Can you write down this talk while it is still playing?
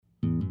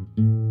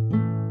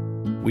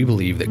We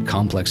believe that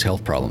complex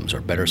health problems are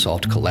better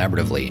solved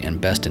collaboratively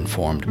and best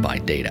informed by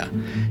data.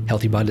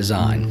 Healthy by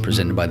Design,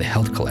 presented by the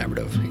Health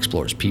Collaborative,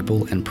 explores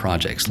people and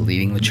projects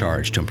leading the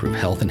charge to improve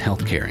health and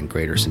healthcare in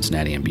Greater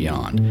Cincinnati and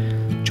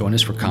beyond. Join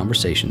us for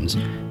conversations,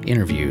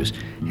 interviews,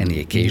 and the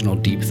occasional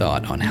deep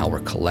thought on how we're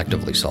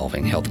collectively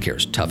solving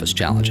healthcare's toughest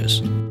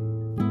challenges.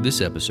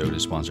 This episode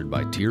is sponsored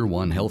by Tier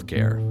 1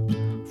 Healthcare.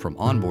 From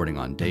onboarding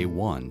on day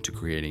one to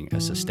creating a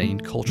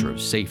sustained culture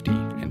of safety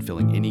and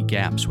filling any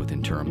gaps with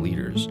interim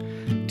leaders,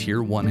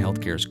 Tier 1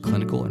 Healthcare's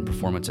clinical and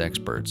performance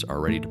experts are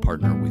ready to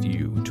partner with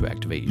you to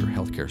activate your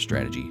healthcare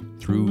strategy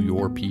through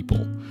your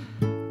people.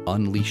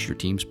 Unleash your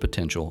team's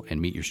potential and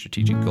meet your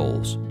strategic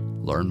goals.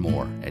 Learn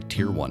more at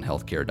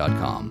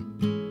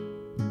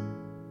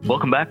tier1healthcare.com.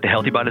 Welcome back to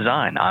Healthy by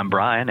Design. I'm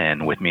Brian,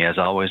 and with me, as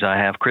always, I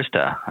have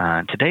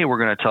Krista. Today, we're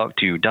going to talk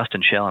to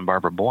Dustin Schell and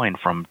Barbara Boyne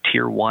from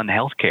Tier 1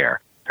 Healthcare.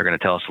 They're going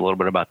to tell us a little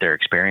bit about their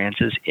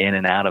experiences in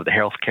and out of the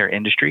healthcare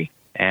industry.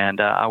 And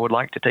I would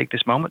like to take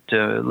this moment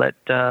to let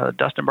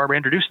Dustin and Barbara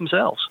introduce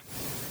themselves.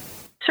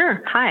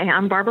 Sure. Hi,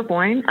 I'm Barbara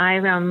Boyne.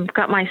 I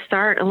got my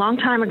start a long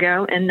time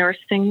ago in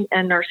nursing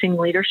and nursing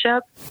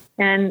leadership.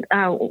 And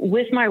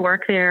with my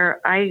work there,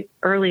 I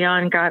early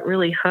on got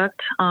really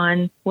hooked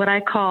on what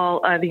I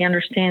call the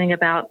understanding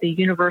about the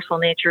universal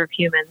nature of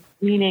humans,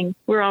 meaning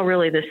we're all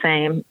really the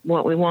same,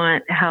 what we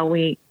want, how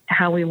we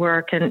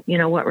work, and,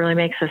 what really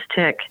makes us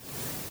tick.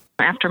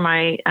 After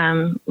my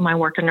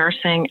work in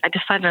nursing, I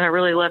decided I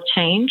really love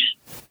change,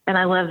 and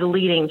I love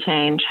leading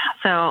change.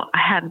 So I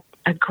had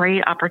a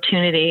great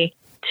opportunity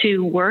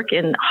to work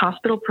in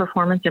hospital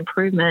performance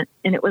improvement,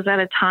 and it was at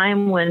a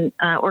time when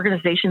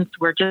organizations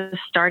were just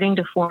starting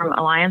to form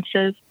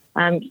alliances.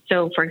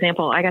 So, for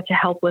example, I got to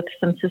help with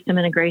some system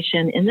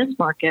integration in this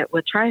market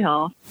with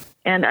TriHealth,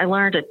 and I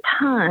learned a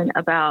ton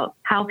about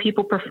how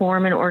people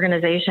perform in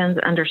organizations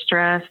under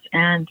stress,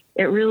 and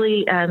it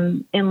really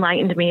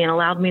enlightened me and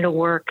allowed me to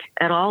work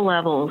at all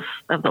levels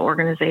of the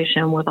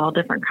organization with all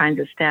different kinds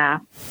of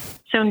staff.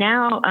 So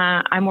now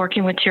I'm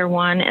working with Tier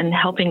 1 and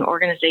helping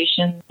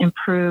organizations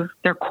improve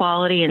their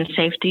quality and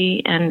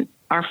safety, and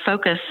our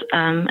focus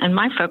and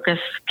my focus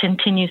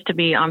continues to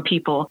be on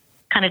people.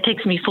 Kind of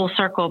takes me full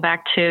circle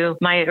back to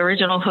my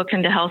original hook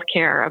into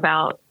healthcare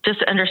about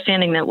just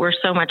understanding that we're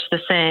so much the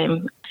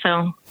same.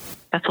 So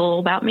that's a little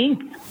about me.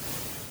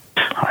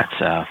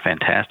 That's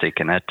fantastic.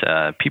 And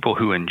that people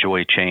who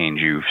enjoy change,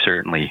 you've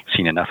certainly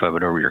seen enough of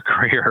it over your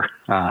career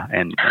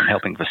and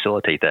helping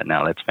facilitate that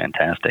now. That's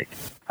fantastic.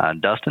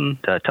 Dustin,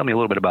 tell me a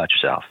little bit about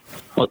yourself.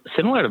 Well,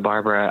 similar to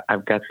Barbara,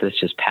 I've got this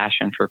just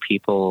passion for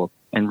people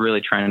and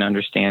really trying to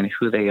understand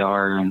who they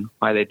are and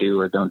why they do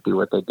or don't do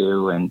what they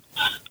do. And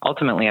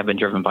ultimately, I've been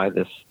driven by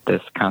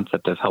this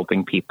concept of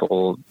helping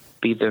people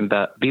be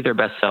their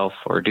best self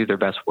or do their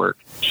best work.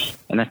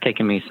 And that's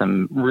taken me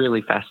some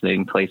really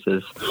fascinating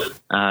places,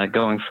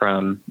 going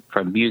from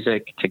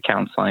music to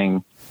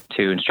counseling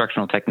to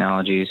instructional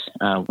technologies.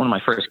 One of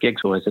my first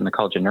gigs was in the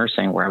College of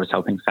Nursing, where I was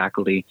helping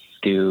faculty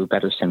do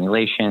better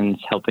simulations,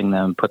 helping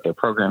them put their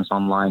programs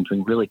online,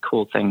 doing really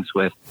cool things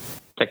with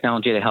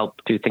technology to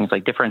help do things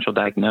like differential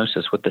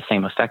diagnosis with the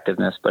same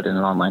effectiveness, but in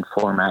an online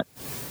format.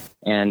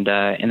 And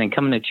then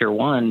coming to Tier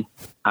 1,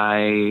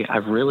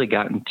 I've really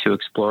gotten to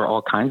explore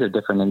all kinds of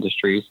different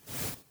industries,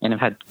 and I've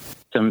had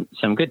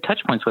some good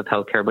touch points with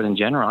healthcare. But in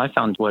general, I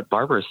found what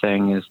Barbara is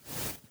saying is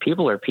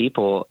people are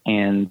people,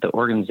 and the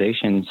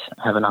organizations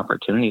have an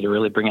opportunity to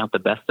really bring out the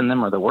best in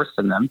them or the worst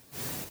in them.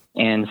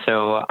 And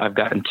so I've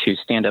gotten to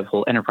stand up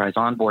whole enterprise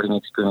onboarding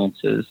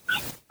experiences,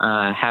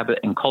 habit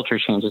and culture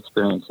change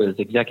experiences,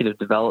 executive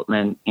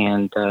development,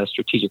 and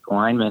strategic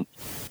alignment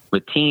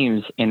with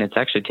teams. And it's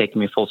actually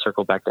taken me full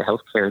circle back to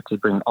healthcare to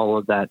bring all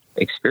of that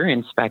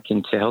experience back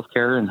into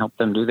healthcare and help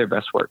them do their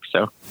best work.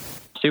 So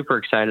super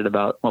excited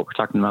about what we're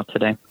talking about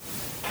today.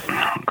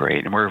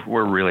 Great. And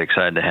we're really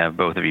excited to have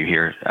both of you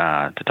here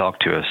to talk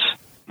to us.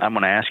 I'm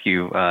going to ask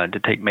you to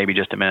take maybe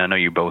just a minute. I know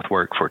you both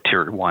work for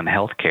Tier 1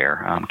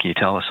 Healthcare. Can you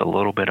tell us a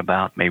little bit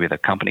about maybe the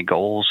company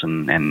goals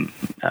and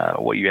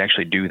what you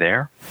actually do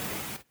there?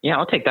 Yeah,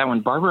 I'll take that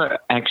one. Barbara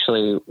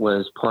actually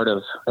was part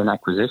of an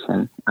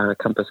acquisition,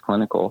 Compass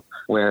Clinical,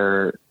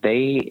 where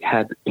they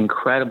had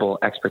incredible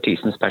expertise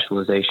and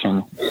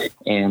specialization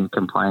in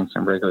compliance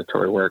and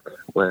regulatory work,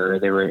 where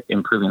they were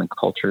improving the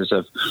cultures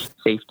of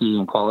safety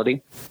and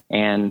quality.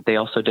 And they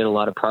also did a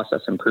lot of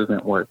process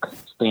improvement work,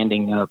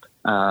 standing up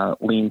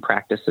lean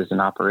practices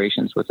and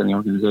operations within the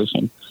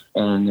organization.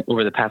 And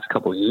over the past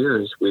couple of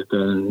years, we've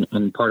been,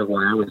 and part of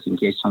why I was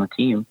engaged on the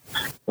team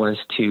was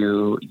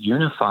to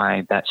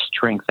unify that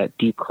strength, that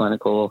deep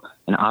clinical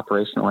and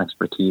operational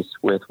expertise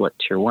with what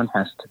Tier 1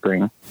 has to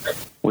bring,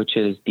 which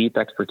is deep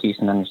expertise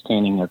and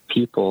understanding of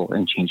people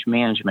and change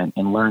management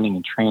and learning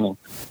and training,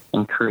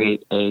 and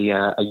create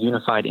a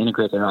unified,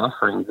 integrated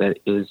offering that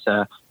is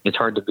it's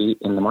hard to beat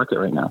in the market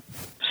right now.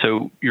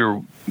 So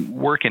your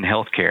work in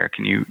healthcare,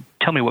 can you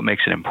tell me what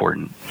makes it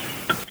important?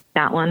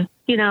 That one.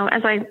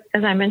 As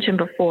I mentioned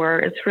before,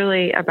 it's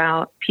really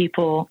about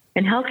people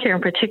in healthcare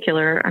in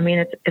particular, I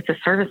mean, it's a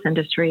service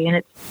industry, and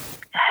it's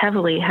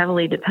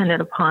heavily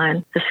dependent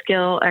upon the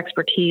skill,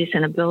 expertise,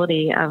 and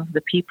ability of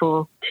the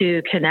people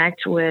to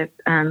connect with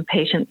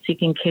patients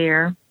seeking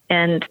care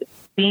and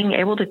being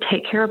able to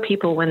take care of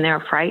people when they're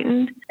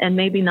frightened and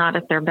maybe not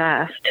at their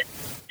best.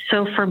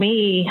 So for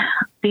me,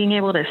 being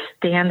able to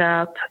stand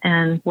up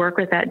and work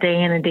with that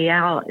day in and day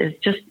out is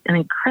just an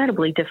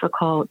incredibly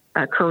difficult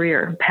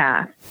career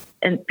path.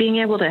 And being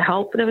able to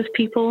help those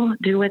people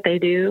do what they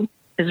do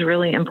is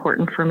really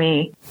important for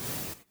me.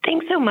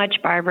 Thanks so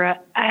much, Barbara.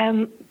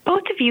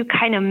 Both of you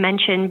kind of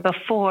mentioned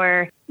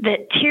before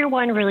that Tier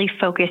 1 really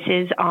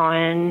focuses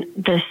on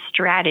the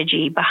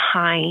strategy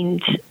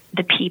behind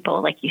the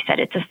people. Like you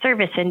said, it's a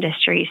service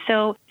industry.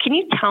 So can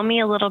you tell me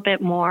a little bit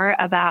more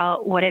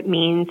about what it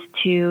means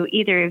to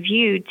either of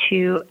you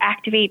to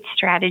activate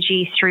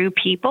strategy through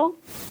people?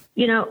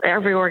 You know,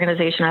 every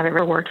organization I've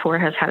ever worked for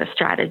has had a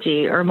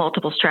strategy or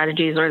multiple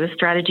strategies, or the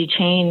strategy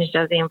changed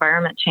as the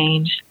environment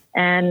changed.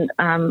 And,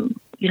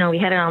 you know, we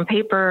had it on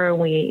paper,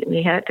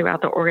 we had it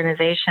throughout the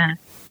organization.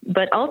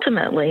 But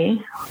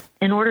ultimately,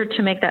 in order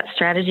to make that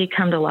strategy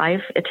come to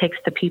life, it takes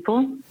the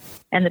people.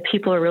 And the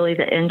people are really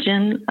the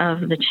engine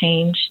of the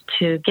change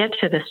to get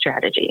to the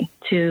strategy,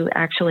 to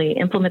actually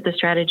implement the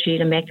strategy,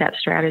 to make that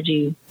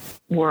strategy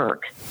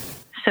work.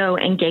 So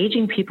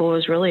engaging people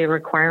is really a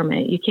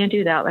requirement. You can't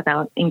do that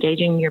without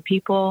engaging your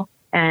people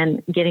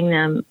and getting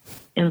them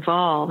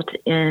involved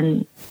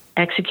in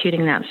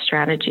executing that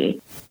strategy.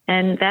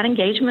 And that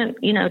engagement,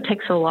 you know,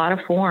 takes a lot of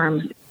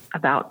forms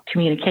about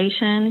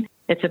communication.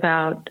 It's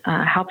about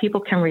how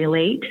people can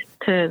relate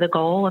to the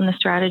goal and the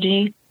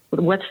strategy.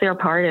 What's their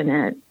part in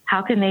it?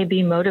 How can they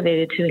be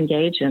motivated to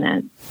engage in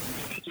it?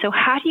 So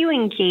how do you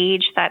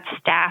engage that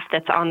staff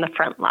that's on the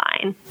front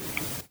line?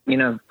 You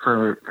know,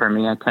 for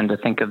me, I tend to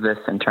think of this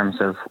in terms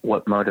of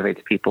what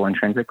motivates people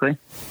intrinsically.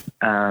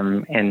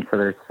 And so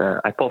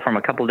there's, I pull from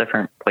a couple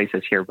different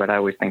places here, but I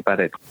always think about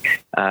it,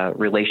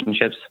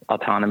 relationships,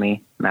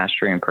 autonomy,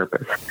 mastery, and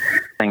purpose.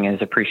 The thing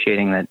is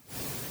appreciating that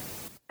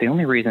the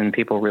only reason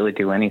people really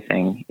do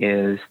anything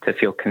is to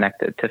feel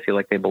connected, to feel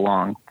like they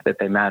belong, that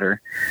they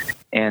matter.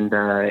 And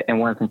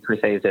one of the things we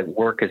say is that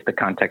work is the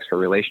context for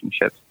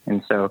relationships.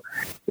 And so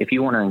if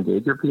you want to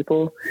engage your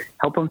people,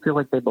 help them feel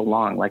like they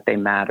belong, like they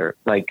matter,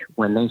 like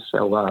when they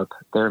show up,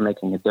 they're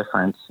making a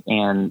difference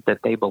and that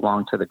they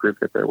belong to the group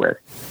that they're with.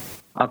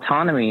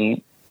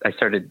 Autonomy, I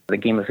started the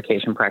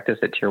gamification practice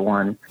at Tier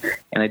 1,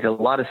 and I did a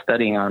lot of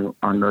studying on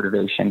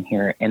motivation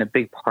here. And a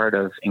big part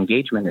of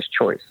engagement is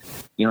choice.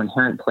 You know,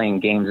 inherent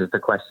playing games is the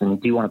question,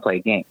 do you want to play a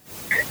game?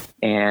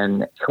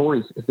 And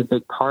choice is a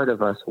big part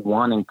of us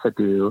wanting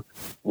to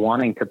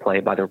play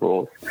by the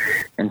rules.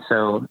 And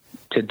so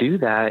to do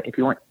that, if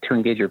you want to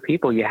engage your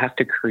people, you have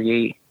to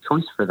create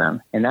choice for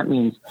them. And that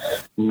means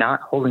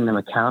not holding them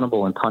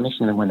accountable and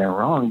punishing them when they're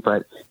wrong,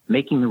 but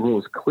making the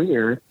rules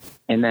clear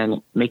and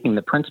then making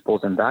the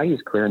principles and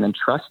values clear and then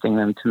trusting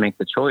them to make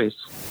the choice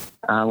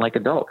like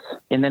adults.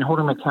 And then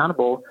holding them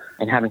accountable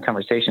and having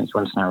conversations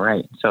when it's not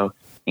right. So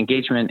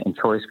engagement and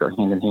choice go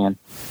hand in hand.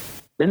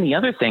 Then the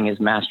other thing is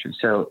mastery.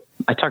 So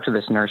I talked to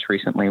this nurse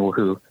recently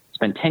who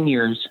spent 10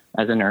 years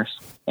as a nurse,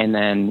 and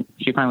then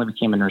she finally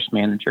became a nurse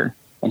manager.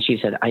 And she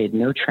said, I had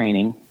no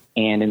training.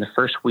 And in the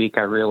first week,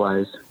 I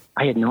realized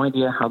I had no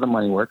idea how the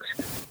money works.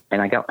 And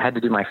I had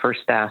to do my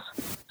first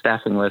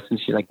staffing list.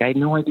 And she's like, I had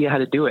no idea how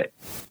to do it.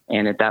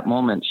 And at that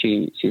moment,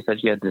 she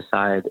said she had to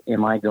decide,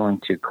 am I going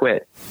to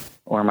quit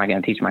or am I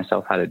going to teach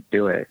myself how to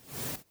do it?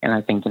 And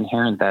I think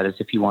inherent that is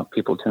if you want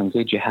people to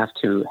engage, you have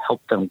to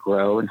help them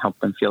grow and help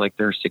them feel like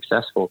they're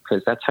successful,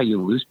 because that's how you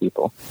lose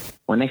people.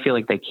 When they feel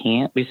like they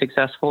can't be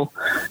successful,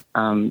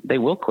 they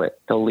will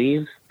quit. They'll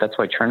leave. That's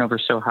why turnover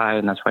is so high,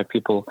 and that's why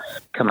people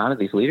come out of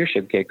these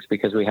leadership gigs,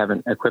 because we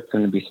haven't equipped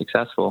them to be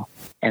successful.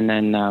 And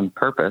then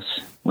purpose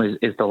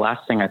is the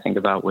last thing I think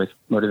about with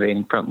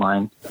motivating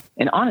frontline.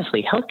 And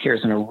honestly, healthcare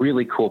is in a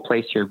really cool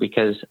place here,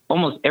 because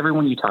almost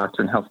everyone you talk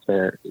to in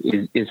healthcare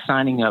is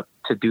signing up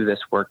to do this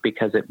work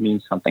because it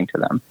means something to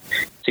them.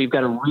 So you've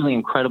got a really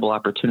incredible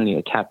opportunity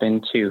to tap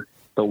into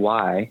the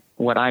why.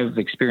 What I've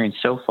experienced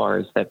so far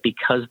is that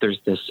because there's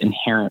this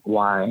inherent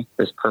why,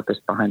 this purpose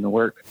behind the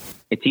work,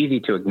 it's easy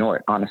to ignore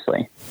it,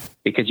 honestly,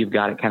 because you've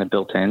got it kind of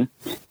built in.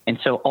 And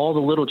so all the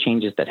little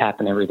changes that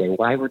happen every day,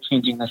 why we're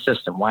changing the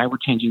system, why we're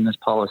changing this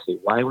policy,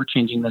 why we're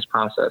changing this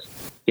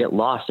process, get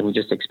lost, and we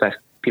just expect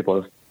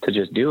people to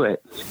just do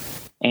it.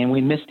 And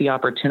we miss the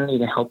opportunity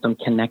to help them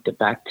connect it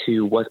back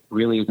to what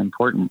really is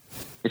important.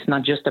 It's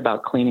not just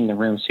about cleaning the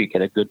room so you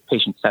get a good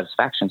patient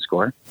satisfaction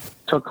score. It's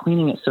about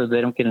cleaning it so they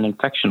don't get an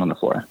infection on the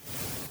floor.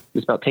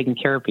 It's about taking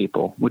care of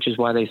people, which is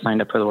why they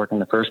signed up for the work in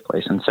the first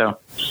place. And so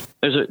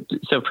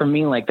so for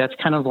me, like, that's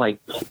kind of like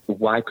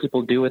why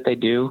people do what they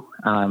do.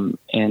 And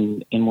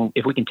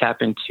if we can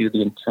tap into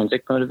the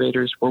intrinsic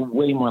motivators, we're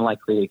way more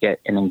likely to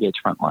get an engaged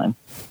frontline.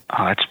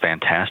 Oh, that's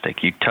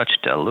fantastic. You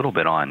touched a little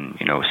bit on,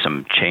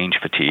 some change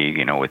fatigue,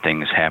 with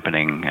things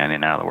happening in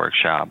and out of the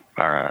workshop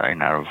or in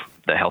and out of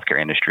the healthcare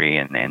industry,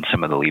 and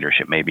some of the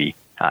leadership maybe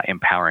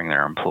empowering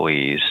their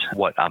employees.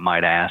 What I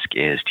might ask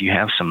is, do you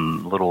have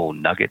some little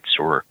nuggets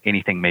or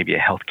anything maybe a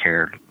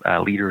healthcare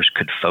leaders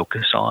could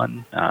focus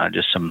on,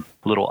 just some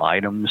little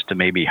items to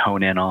maybe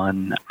hone in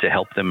on to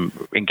help them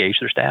engage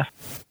their staff?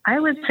 I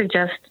would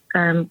suggest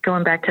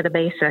going back to the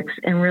basics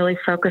and really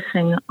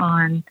focusing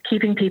on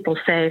keeping people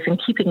safe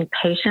and keeping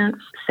patients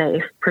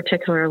safe,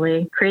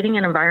 particularly creating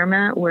an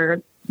environment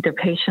where the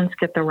patients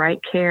get the right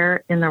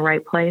care in the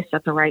right place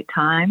at the right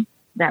time.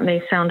 That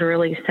may sound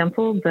really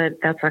simple, but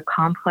that's a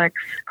complex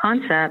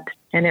concept,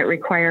 and it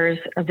requires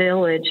a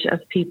village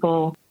of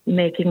people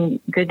making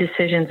good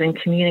decisions and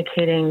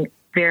communicating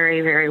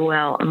very, very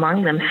well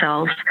among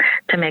themselves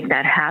to make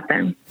that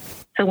happen.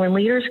 So when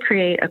leaders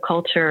create a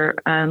culture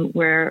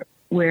where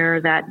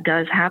that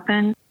does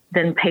happen,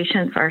 then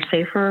patients are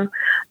safer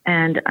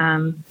and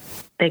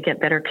they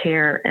get better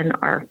care, and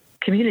our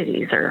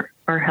communities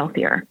are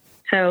healthier.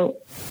 So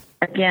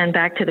again,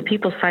 back to the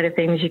people side of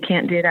things, you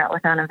can't do that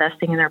without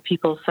investing in our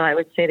people. So I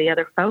would say the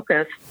other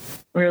focus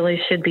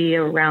really should be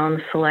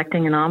around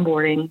selecting and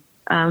onboarding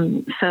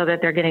so that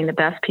they're getting the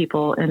best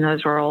people in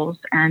those roles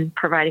and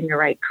providing the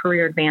right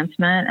career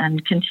advancement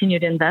and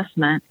continued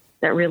investment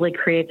that really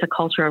creates a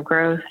culture of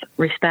growth,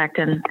 respect,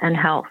 and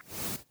health.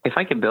 If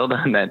I could build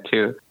on that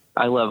too,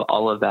 I love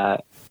all of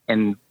that.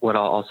 And what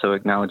I'll also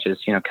acknowledge is,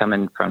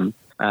 coming from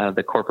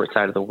the corporate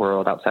side of the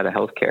world outside of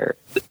healthcare,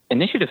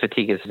 initiative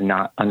fatigue is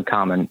not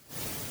uncommon.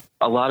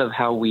 A lot of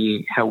how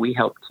we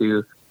help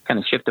to kind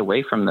of shift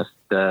away from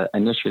the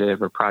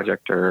initiative or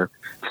project or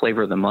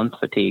flavor of the month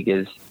fatigue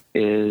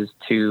is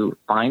to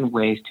find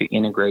ways to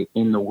integrate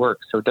in the work.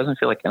 So it doesn't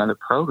feel like another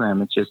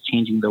program. It's just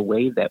changing the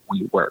way that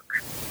we work.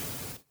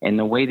 And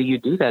the way that you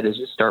do that is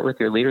you start with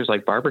your leaders,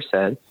 like Barbara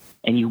said,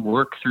 and you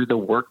work through the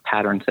work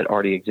patterns that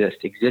already exist,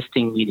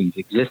 existing meetings,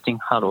 existing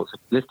huddles,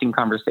 existing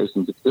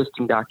conversations,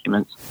 existing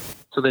documents,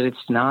 so that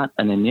it's not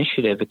an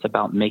initiative. It's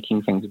about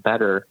making things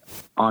better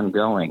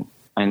ongoing.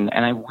 And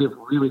we've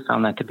really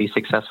found that to be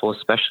successful,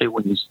 especially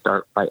when you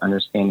start by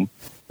understanding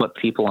what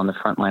people on the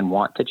front line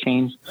want to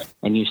change,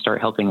 and you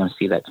start helping them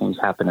see that change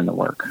happen in the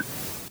work.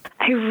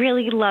 I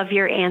really love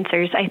your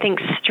answers. I think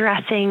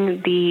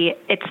stressing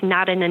it's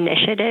not an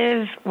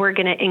initiative, we're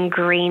going to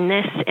ingrain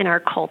this in our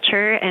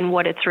culture and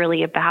what it's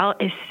really about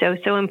is so,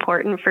 so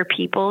important for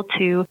people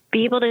to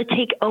be able to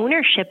take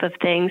ownership of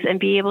things and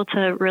be able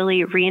to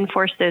really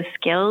reinforce those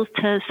skills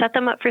to set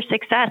them up for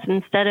success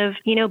instead of,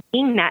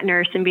 being that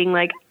nurse and being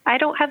like, I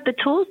don't have the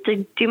tools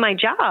to do my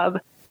job.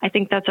 I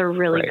think that's a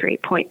really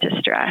great point to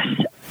stress.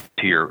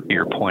 To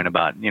your point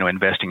about,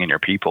 investing in your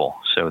people,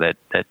 so that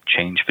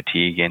change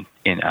fatigue and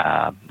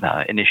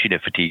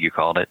initiative fatigue, you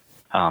called it,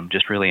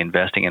 just really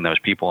investing in those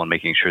people and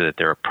making sure that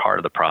they're a part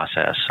of the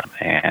process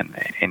and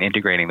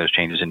integrating those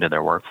changes into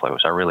their workflows.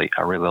 I really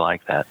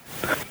like that.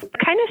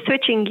 Kind of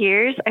switching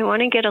gears, I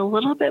want to get a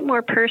little bit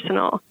more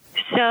personal.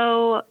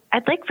 So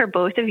I'd like for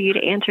both of you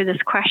to answer this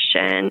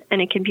question,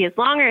 and it can be as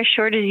long or as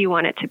short as you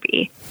want it to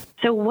be.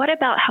 So what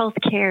about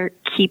healthcare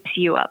keeps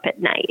you up at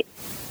night?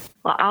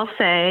 Well, I'll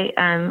say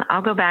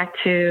I'll go back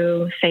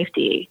to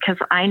safety, because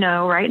I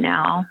know right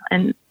now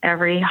in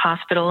every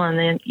hospital in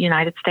the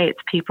United States,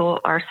 people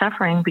are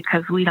suffering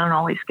because we don't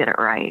always get it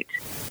right.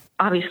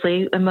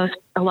 Obviously,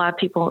 a lot of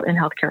people in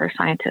healthcare are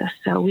scientists,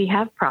 so we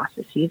have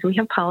processes, we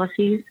have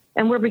policies,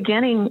 and we're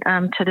beginning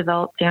to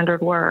develop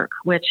standard work,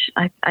 which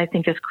I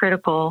think is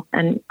critical,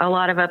 and a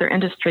lot of other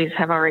industries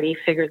have already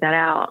figured that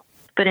out.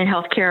 But in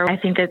healthcare, I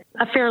think it's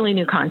a fairly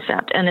new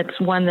concept, and it's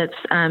one that's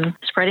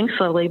spreading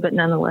slowly, but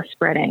nonetheless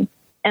spreading.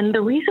 And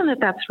the reason that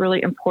that's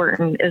really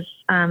important is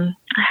I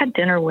had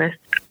dinner with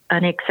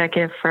an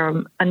executive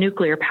from a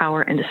nuclear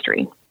power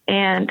industry,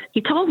 and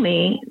he told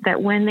me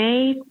that when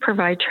they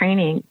provide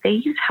training, they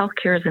use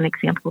healthcare as an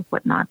example of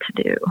what not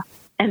to do.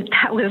 And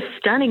that was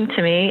stunning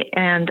to me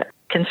and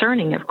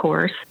concerning, of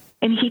course.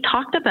 And he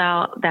talked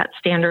about that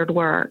standard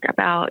work,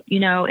 about,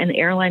 in the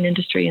airline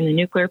industry and the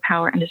nuclear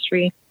power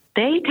industry,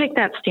 they take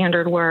that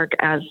standard work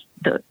as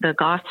the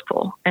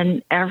gospel,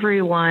 and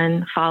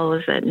everyone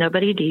follows it.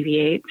 Nobody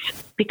deviates,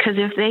 because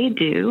if they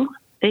do,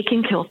 they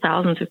can kill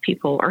thousands of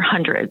people or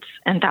hundreds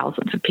and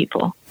thousands of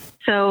people.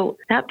 So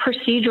that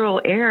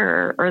procedural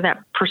error or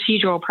that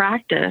procedural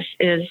practice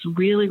is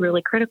really,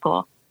 really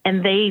critical.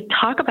 And they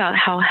talk about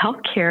how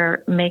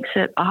healthcare makes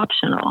it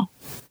optional.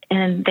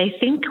 And they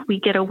think we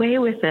get away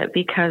with it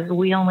because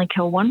we only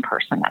kill one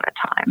person at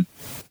a time.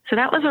 So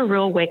that was a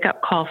real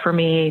wake-up call for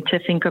me to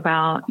think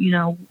about,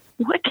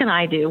 what can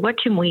I do? What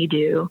can we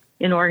do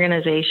in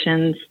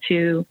organizations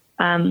to,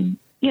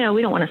 we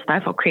don't want to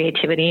stifle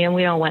creativity, and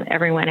we don't want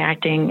everyone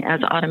acting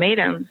as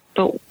automatons,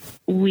 but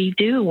we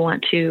do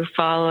want to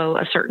follow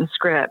a certain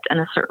script and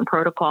a certain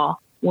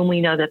protocol when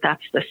we know that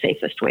that's the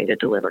safest way to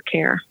deliver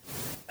care.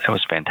 That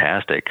was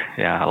fantastic.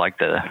 Yeah, I like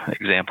the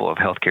example of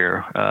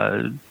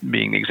healthcare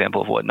being the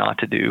example of what not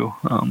to do,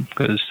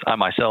 because I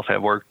myself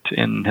have worked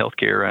in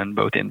healthcare and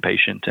both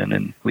inpatient and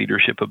in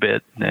leadership a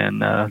bit,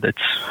 and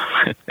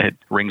it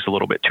rings a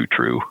little bit too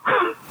true.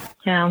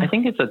 Yeah, I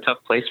think it's a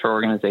tough place for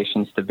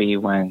organizations to be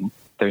when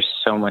there's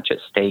so much at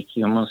stake.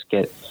 You almost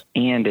get,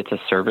 and it's a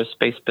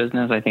service-based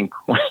business. I think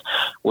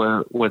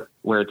where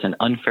it's an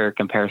unfair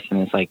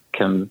comparison is like,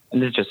 and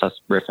this is just us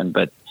riffing,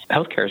 but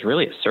healthcare is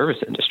really a service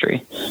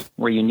industry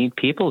where you need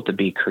people to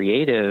be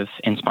creative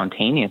and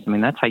spontaneous. I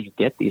mean, that's how you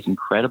get these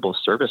incredible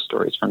service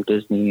stories from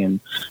Disney and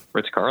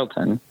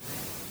Ritz-Carlton.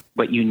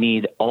 But you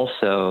need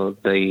also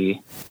the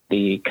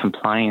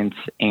compliance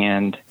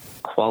and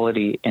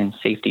quality and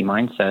safety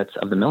mindsets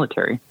of the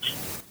military.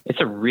 It's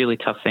a really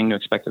tough thing to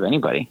expect of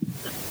anybody.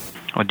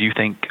 Well, do you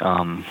think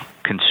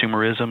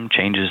consumerism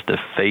changes the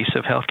face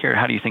of healthcare?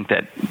 How do you think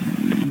that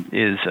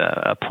is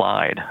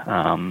applied?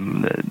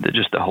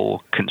 Just the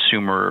whole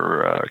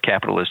consumer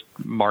capitalist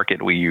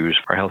market we use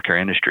for our healthcare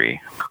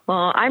industry.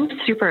 Well, I'm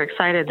super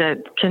excited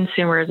that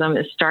consumerism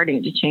is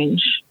starting to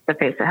change the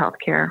face of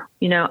healthcare.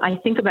 I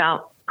think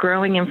about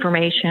growing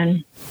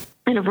information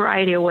in a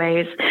variety of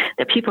ways,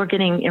 that people are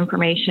getting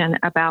information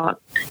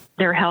about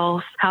their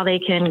health, how they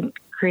can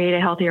create a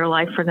healthier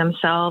life for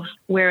themselves,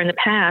 where in the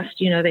past,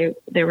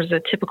 there was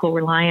a typical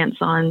reliance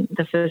on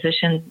the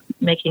physician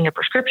making a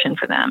prescription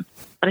for them.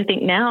 But I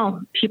think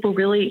now people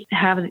really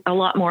have a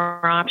lot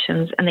more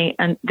options,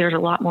 and there's a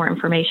lot more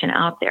information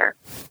out there.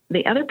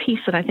 The other piece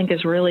that I think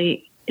is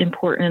really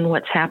important in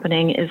what's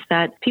happening is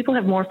that people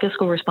have more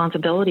fiscal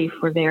responsibility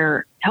for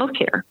their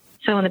healthcare.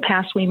 So in the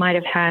past, we might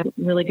have had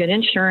really good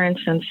insurance,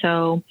 and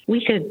so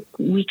we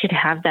could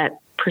have that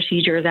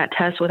procedure, that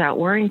test, without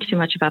worrying too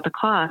much about the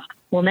cost.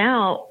 Well,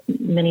 now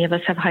many of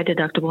us have high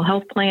deductible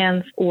health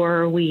plans,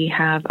 or we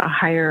have a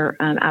higher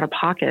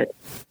out-of-pocket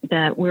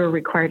that we're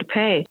required to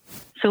pay.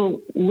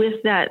 So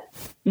with that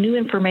new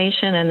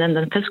information and then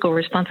the fiscal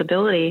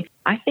responsibility,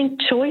 I think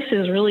choice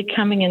is really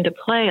coming into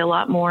play a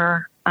lot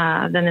more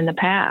than in the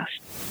past.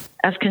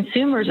 As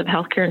consumers of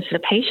healthcare instead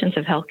of patients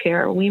of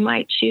healthcare, we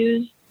might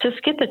choose to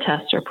skip a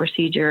test or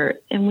procedure,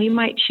 and we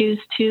might choose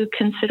to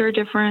consider a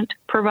different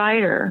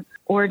provider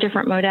or a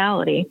different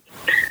modality.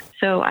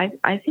 So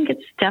I think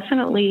it's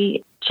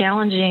definitely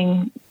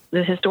challenging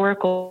the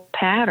historical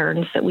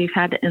patterns that we've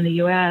had in the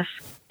U.S.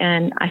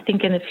 And I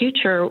think in the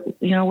future,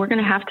 we're going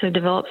to have to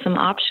develop some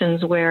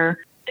options where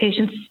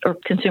patients or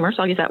consumers,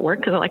 I'll use that word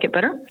because I like it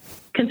better,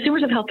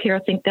 consumers of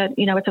healthcare think that,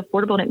 it's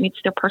affordable and it meets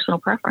their personal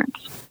preference.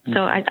 Mm-hmm.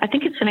 So I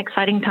think it's an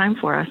exciting time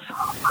for us.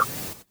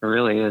 It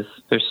really is.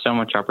 There's so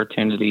much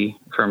opportunity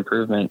for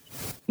improvement,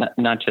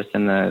 not just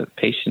in the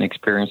patient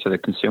experience or the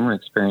consumer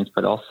experience,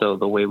 but also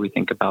the way we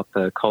think about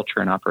the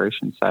culture and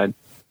operations side.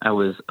 I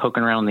was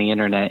poking around the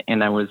internet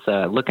and I was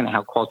looking at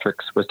how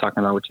Qualtrics was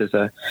talking about, which is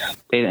a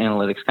data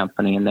analytics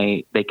company, and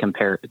they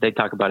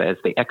talk about it as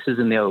the X's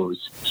and the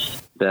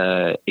O's,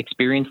 the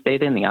experience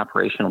data and the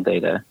operational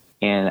data.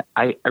 And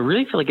I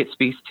really feel like it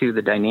speaks to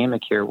the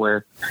dynamic here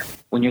where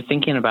when you're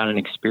thinking about an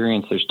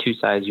experience, there's two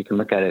sides you can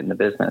look at it in the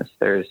business.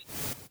 There's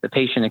the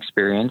patient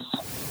experience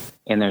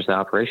and there's the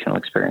operational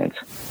experience.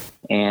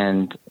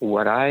 And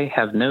what I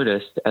have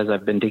noticed as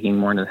I've been digging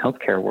more into the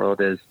healthcare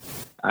world is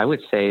I would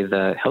say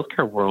the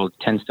healthcare world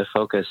tends to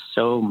focus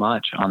so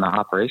much on the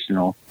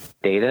operational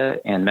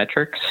data and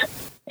metrics.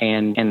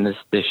 And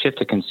this shift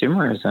to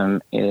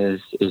consumerism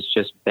is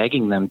just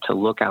begging them to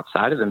look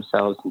outside of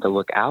themselves and to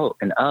look out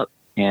and up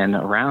and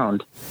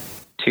around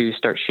to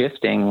start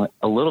shifting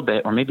a little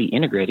bit, or maybe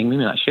integrating,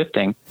 maybe not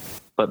shifting,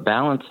 but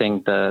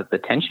balancing the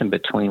tension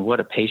between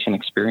what a patient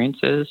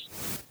experiences,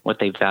 what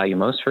they value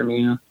most from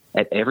you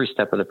at every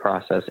step of the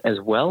process, as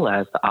well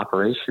as the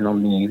operational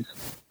needs,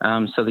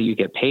 so that you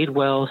get paid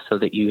well, so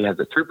that you have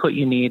the throughput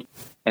you need,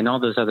 and all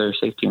those other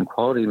safety and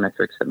quality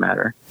metrics that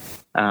matter.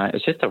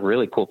 It's just a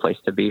really cool place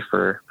to be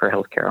for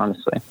healthcare,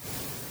 honestly.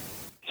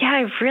 Yeah,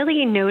 I've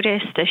really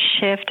noticed a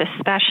shift,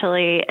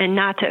 especially, and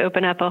not to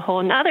open up a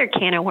whole nother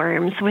can of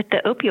worms, with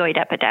the opioid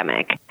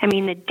epidemic. I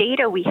mean, the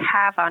data we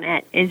have on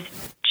it is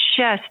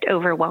just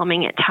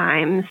overwhelming at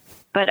times.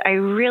 But I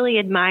really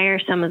admire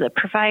some of the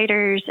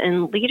providers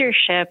and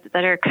leadership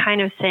that are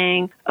kind of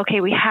saying,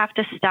 okay, we have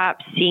to stop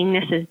seeing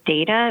this as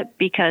data,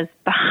 because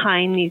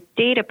behind these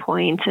data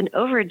points and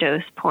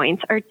overdose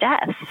points are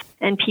deaths,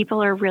 and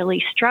people are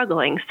really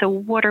struggling. So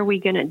what are we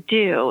going to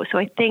do? So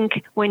I think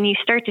when you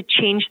start to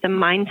change the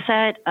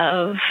mindset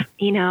of,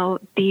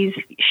 these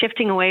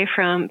shifting away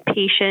from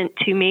patient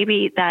to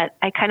maybe that,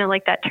 I kind of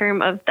like that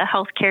term of the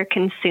healthcare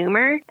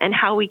consumer, and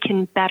how we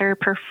can better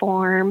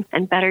perform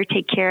and better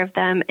take care of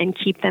them and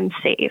keep them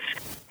safe.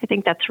 I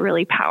think that's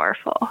really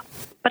powerful.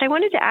 But I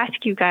wanted to ask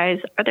you guys,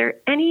 are there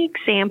any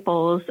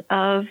examples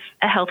of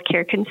a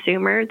healthcare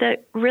consumer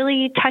that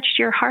really touched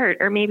your heart,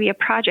 or maybe a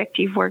project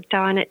you've worked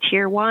on at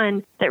Tier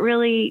 1 that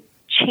really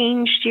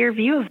changed your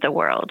view of the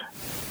world?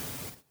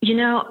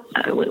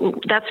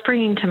 That's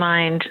bringing to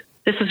mind,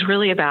 this is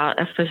really about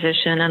a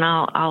physician, and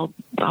I'll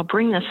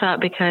bring this up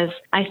because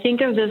I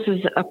think of this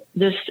as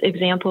this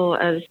example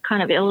as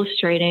kind of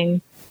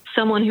illustrating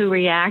someone who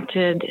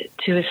reacted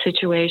to a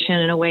situation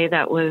in a way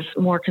that was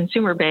more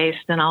consumer-based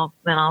than I'll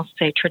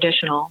say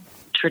traditional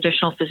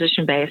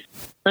physician-based.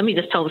 Let me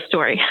just tell the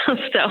story.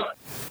 So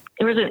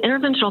there was an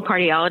interventional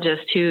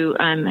cardiologist who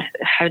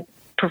had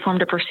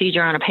performed a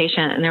procedure on a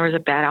patient, and there was a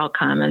bad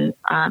outcome.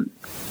 And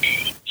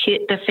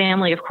the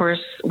family, of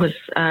course, was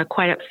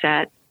quite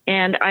upset.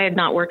 And I had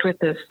not worked with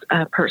this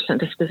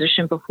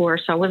physician before,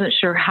 so I wasn't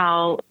sure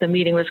how the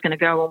meeting was going to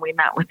go when we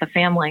met with the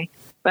family.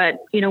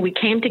 But, we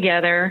came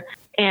together,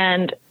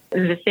 and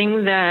the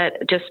thing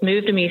that just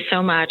moved me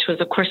so much was,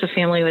 of course, the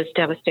family was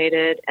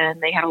devastated, and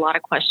they had a lot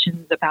of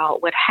questions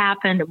about what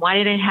happened and why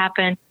did it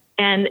happen.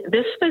 And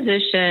this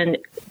physician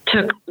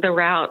took the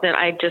route that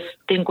I just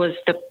think was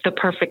the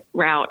perfect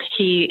route.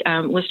 He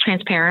was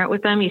transparent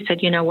with them. He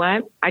said, you know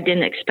what? I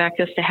didn't expect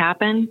this to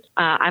happen.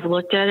 I've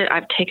looked at it.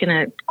 I've taken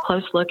a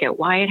close look at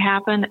why it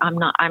happened.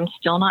 I'm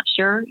still not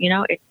sure.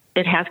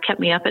 It has kept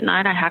me up at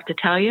night, I have to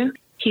tell you.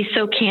 He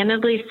so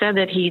candidly said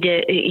that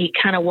he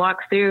kind of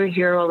walked through,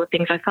 here are all the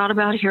things I thought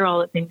about, here are all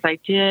the things I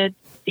did.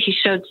 He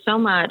showed so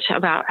much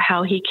about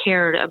how he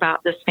cared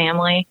about this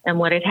family and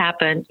what had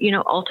happened.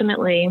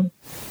 Ultimately,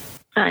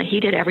 he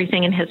did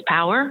everything in his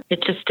power.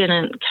 It just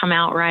didn't come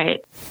out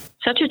right.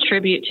 Such a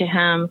tribute to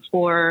him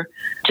for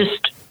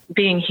just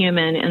being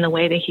human in the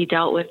way that he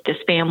dealt with this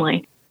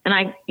family. And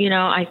I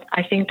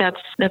think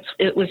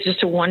it was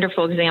just a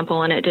wonderful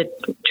example, and it did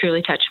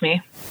truly touch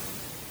me.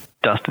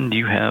 Dustin, do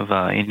you have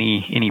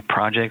any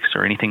projects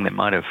or anything that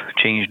might have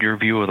changed your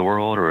view of the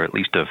world, or at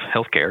least of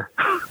healthcare?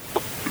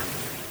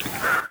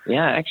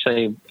 Yeah,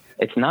 actually,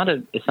 it's not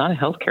a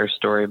healthcare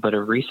story, but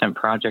a recent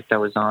project I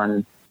was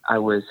on. I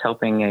was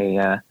helping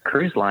a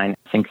cruise line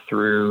think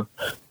through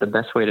the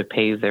best way to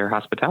pay their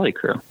hospitality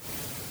crew.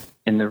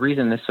 And the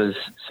reason this was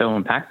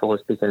so impactful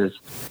is because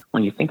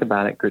when you think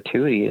about it,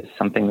 gratuity is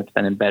something that's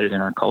been embedded in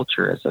our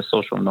culture as a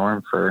social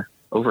norm for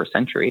over a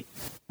century,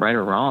 right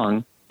or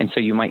wrong. And so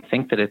you might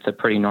think that it's a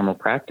pretty normal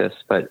practice,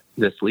 but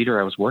this leader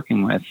I was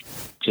working with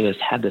just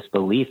had this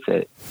belief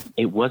that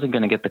it wasn't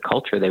going to get the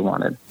culture they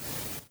wanted.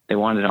 They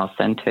wanted an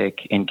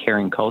authentic and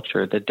caring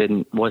culture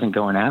that wasn't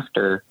going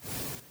after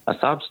a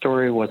sob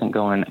story, wasn't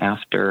going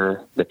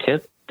after the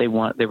tip. They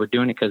were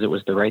doing it because it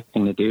was the right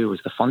thing to do. It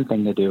was the fun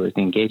thing to do. It was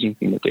the engaging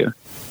thing to do.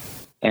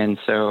 And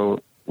so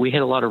we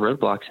hit a lot of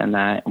roadblocks in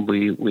that.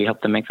 We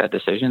helped them make that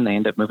decision. They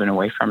ended up moving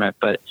away from it.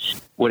 But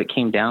what it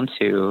came down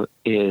to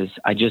is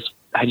I just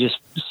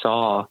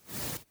saw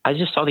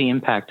the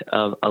impact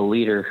of a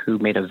leader who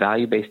made a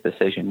value-based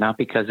decision, not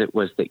because it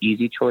was the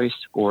easy choice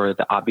or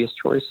the obvious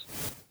choice.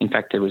 In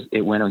fact,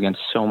 it went against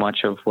so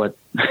much of what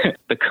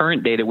the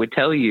current data would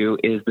tell you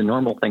is the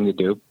normal thing to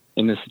do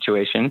in this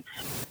situation.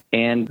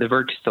 And the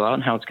verdict's still out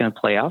on how it's going to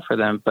play out for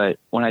them. But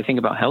when I think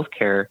about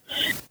healthcare,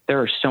 there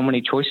are so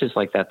many choices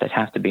like that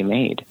have to be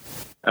made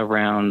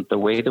around the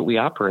way that we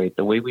operate,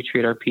 the way we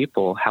treat our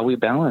people, how we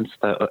balance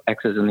the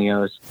X's and the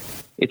O's.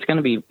 It's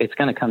going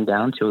to come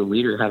down to a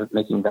leader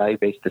making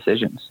value-based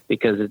decisions,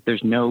 because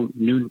there's no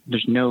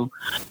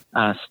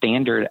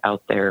standard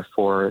out there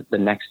for the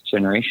next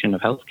generation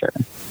of healthcare.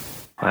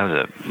 That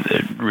was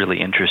a really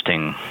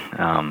interesting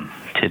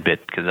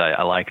tidbit, because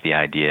I like the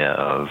idea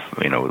of,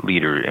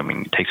 leader. I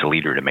mean, it takes a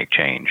leader to make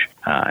change,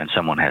 and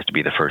someone has to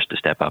be the first to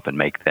step up and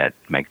make that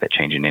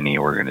change in any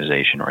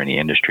organization or any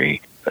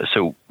industry.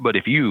 But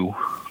if you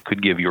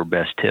could give your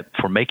best tip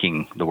for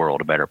making the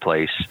world a better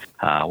place,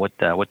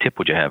 what tip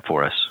would you have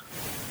for us?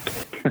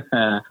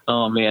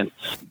 Oh man,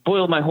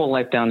 boiled my whole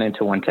life down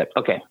into one tip.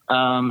 Okay,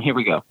 here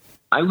we go.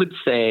 I would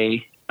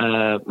say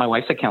my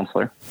wife's a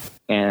counselor.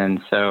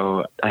 And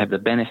so I have the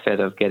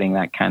benefit of getting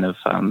that kind of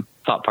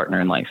thought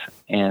partner in life.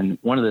 And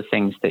one of the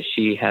things that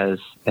she has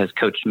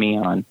coached me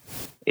on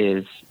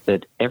is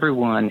that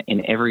everyone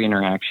in every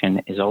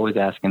interaction is always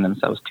asking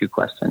themselves two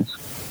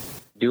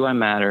questions. Do I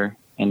matter,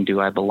 and do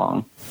I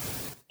belong?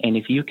 And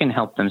if you can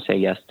help them say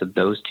yes to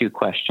those two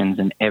questions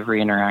in every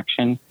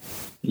interaction,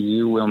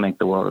 you will make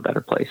the world a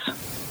better place.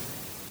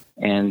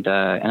 And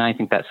I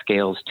think that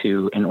scales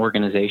to an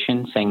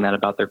organization saying that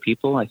about their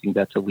people. I think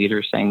that's a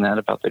leader saying that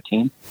about their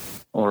team,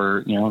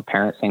 or, a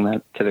parent saying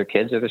that to their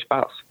kids or their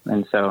spouse.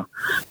 And so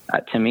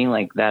to me,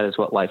 that is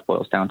what life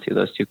boils down to,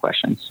 those two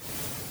questions.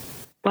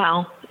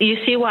 Wow. You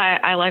see why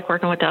I like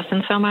working with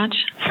Dustin so much?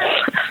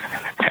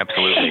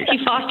 Absolutely.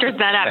 He fosters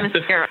that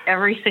atmosphere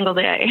every single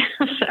day.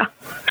 So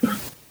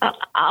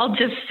I'll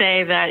just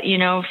say that,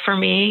 for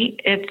me,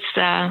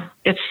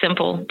 it's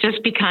simple.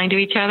 Just be kind to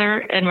each other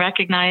and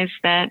recognize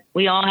that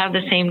we all have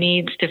the same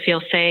needs to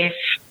feel safe,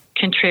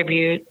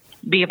 contribute,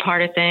 be a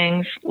part of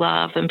things,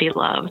 love, and be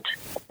loved.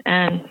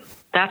 And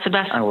that's the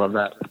best. I love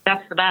that.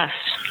 That's the best.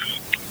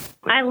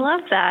 I love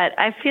that.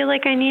 I feel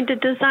like I need to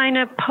design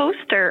a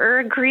poster or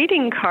a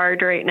greeting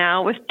card right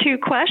now with two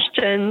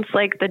questions,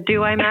 like the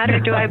do I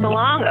matter, do I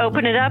belong?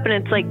 Open it up and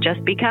it's like,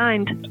 just be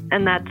kind.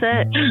 And that's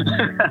it.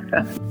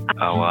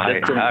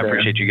 I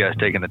appreciate you guys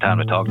taking the time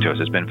to talk to us.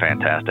 It's been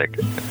fantastic.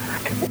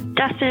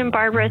 Dustin and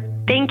Barbara,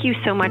 thank you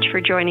so much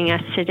for joining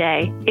us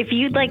today. If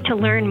you'd like to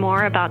learn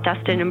more about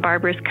Dustin and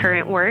Barbara's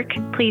current work,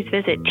 please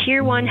visit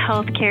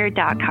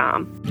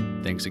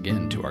tier1healthcare.com. Thanks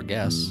again to our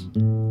guests.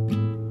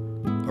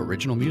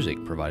 Original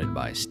music provided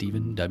by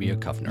Stephen W.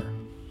 Kuffner.